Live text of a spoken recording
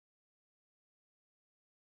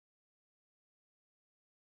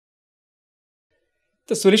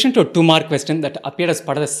The solution to a 2-mark question that appeared as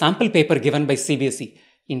part of the sample paper given by CBSE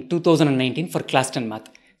in 2019 for class 10 math.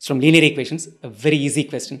 It's from linear equations, a very easy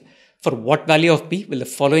question. For what value of p will the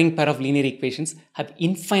following pair of linear equations have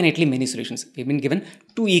infinitely many solutions? We've been given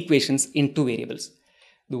two equations in two variables.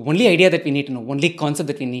 The only idea that we need to know, only concept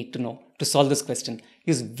that we need to know to solve this question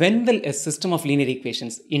is when will a system of linear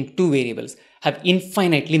equations in two variables have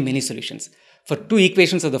infinitely many solutions? For two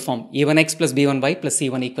equations of the form a1x plus b1y plus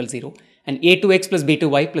c1 equals 0 and a2x plus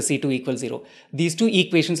b2y plus c2 equals 0, these two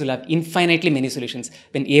equations will have infinitely many solutions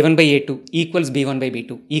when a1 by a2 equals b1 by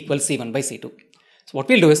b2 equals c1 by c2. So what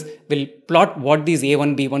we'll do is we'll plot what these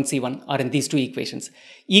a1, b1, c1 are in these two equations,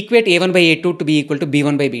 equate a1 by a2 to be equal to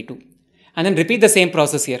b1 by b2, and then repeat the same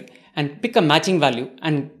process here and pick a matching value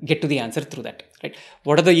and get to the answer through that. Right?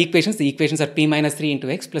 What are the equations? The equations are p minus 3 into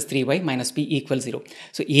x plus 3y minus p equals 0.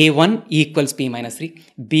 So a1 equals p minus 3,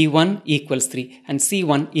 b1 equals 3, and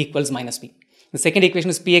c1 equals minus p. The second equation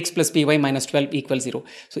is px plus py minus 12 equals 0.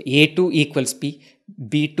 So a2 equals p,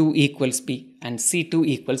 b2 equals p, and c2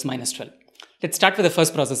 equals minus 12. Let's start with the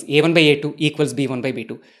first process. a1 by a2 equals b1 by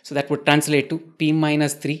b2. So that would translate to p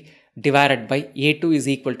minus 3 divided by a2 is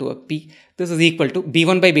equal to a p. This is equal to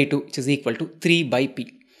b1 by b2, which is equal to 3 by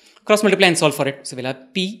p. Cross multiply and solve for it. So we'll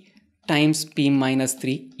have p times p minus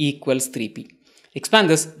 3 equals 3p. Expand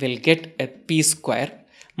this, we'll get a p square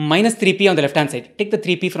minus 3p on the left hand side. Take the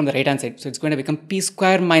 3p from the right hand side. So it's going to become p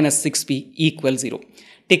square minus 6p equals 0.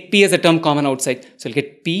 Take p as a term common outside. So we'll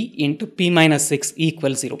get p into p minus 6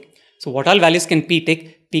 equals 0. So what all values can p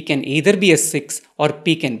take? P can either be a 6 or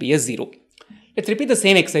p can be a 0. Let's repeat the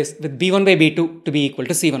same exercise with b1 by b2 to be equal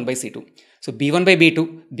to c1 by c2. So b1 by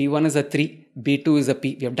b2, b1 is a 3, b2 is a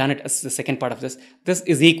p. We have done it as the second part of this. This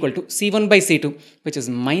is equal to c1 by c2, which is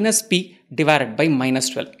minus p divided by minus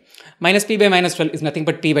 12. Minus p by minus 12 is nothing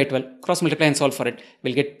but p by 12. Cross multiply and solve for it.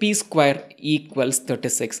 We'll get p square equals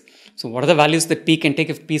 36. So what are the values that p can take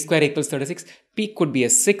if p square equals 36? P could be a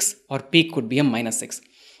 6 or p could be a minus 6.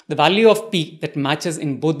 The value of p that matches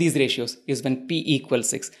in both these ratios is when p equals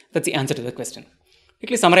 6. That's the answer to the question.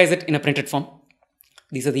 Quickly summarize it in a printed form.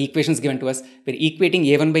 These are the equations given to us. We're equating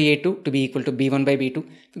a1 by a2 to be equal to b1 by b2.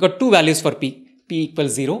 We've got two values for p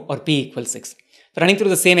equals 0 or p equals 6. Running through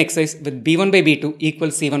the same exercise with b1 by b2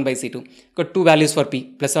 equals c1 by c2. We've got two values for p,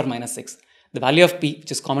 plus or minus 6. The value of p,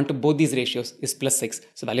 which is common to both these ratios, is plus 6.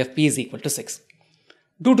 So value of p is equal to 6.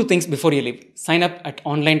 Do two things before you leave. Sign up at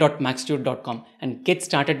online.maxtute.com and get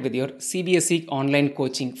started with your CBSE online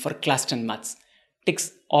coaching for class 10 maths.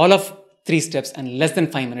 Takes all of 3 steps and less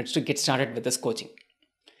than 5 minutes to get started with this coaching.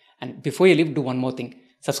 And before you leave, do one more thing.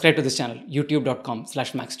 Subscribe to this channel,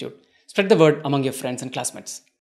 youtube.com/maxtute. Spread the word among your friends and classmates.